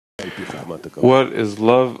What is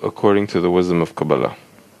love according to the wisdom of Kabbalah?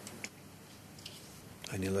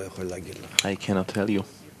 I cannot tell you.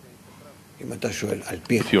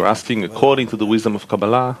 If you're asking according to the wisdom of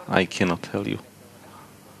Kabbalah, I cannot tell you.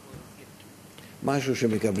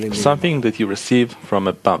 Something that you receive from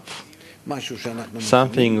above.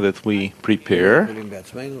 Something that we prepare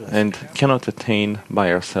and cannot attain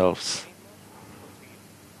by ourselves.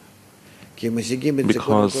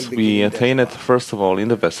 Because we attain it, first of all, in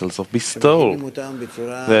the vessels of bestowal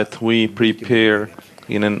that we prepare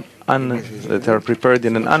that are prepared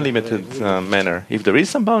in an unlimited manner. If there is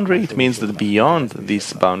some boundary, it means that beyond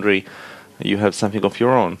this boundary, you have something of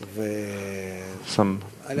your own, some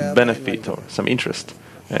benefit or some interest.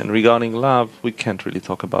 And regarding love, we can't really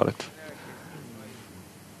talk about it.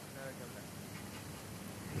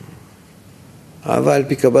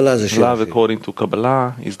 Love, according to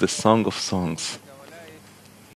Kabbalah, is the song of songs.